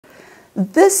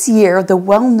This year, the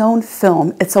well-known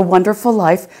film It's a Wonderful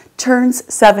Life turns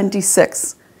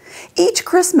 76. Each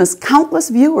Christmas, countless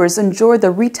viewers enjoy the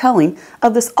retelling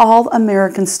of this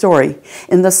all-American story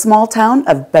in the small town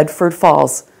of Bedford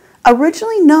Falls.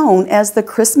 Originally known as The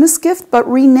Christmas Gift but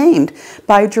renamed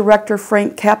by director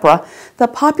Frank Capra, the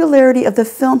popularity of the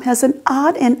film has an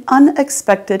odd and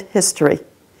unexpected history.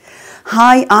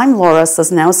 Hi, I'm Laura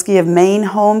Sosnowski of Maine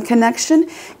Home Connection,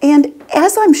 and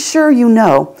as I'm sure you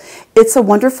know, It's a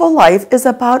Wonderful Life is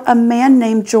about a man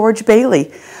named George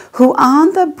Bailey, who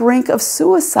on the brink of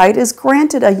suicide is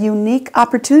granted a unique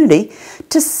opportunity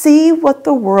to see what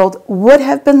the world would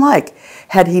have been like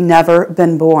had he never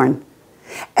been born.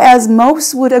 As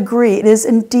most would agree, it is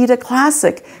indeed a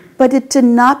classic, but it did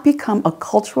not become a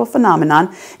cultural phenomenon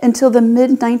until the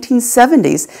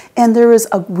mid-1970s, and there is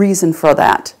a reason for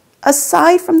that.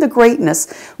 Aside from the greatness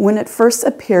when it first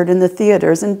appeared in the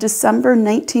theaters in December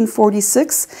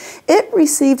 1946, it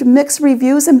received mixed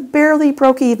reviews and barely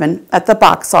broke even at the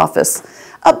box office,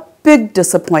 a big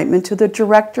disappointment to the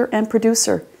director and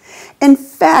producer. In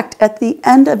fact, at the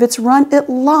end of its run, it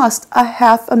lost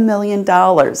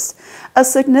 $500,000, a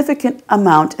significant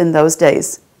amount in those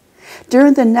days.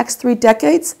 During the next 3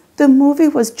 decades, the movie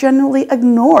was generally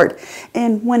ignored,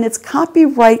 and when its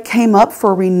copyright came up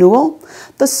for renewal,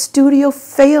 the studio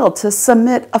failed to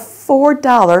submit a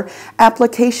 $4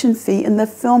 application fee and the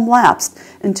film lapsed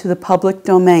into the public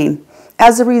domain.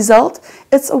 As a result,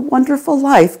 It's a Wonderful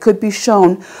Life could be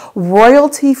shown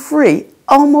royalty-free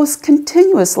almost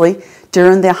continuously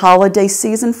during the holiday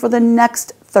season for the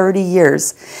next 30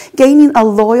 years, gaining a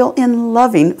loyal and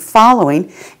loving following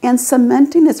and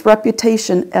cementing its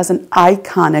reputation as an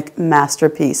iconic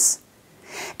masterpiece.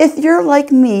 If you're like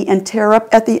me and tear up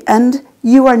at the end,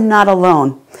 you are not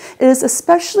alone. It is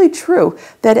especially true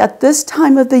that at this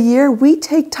time of the year, we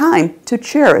take time to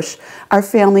cherish our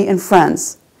family and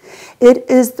friends. It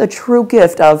is the true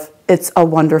gift of It's a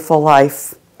Wonderful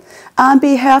Life. On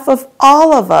behalf of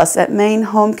all of us at Maine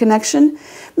Home Connection,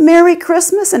 Merry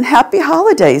Christmas and Happy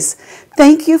Holidays.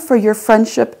 Thank you for your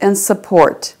friendship and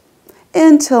support.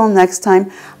 Until next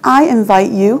time, I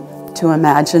invite you to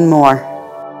imagine more.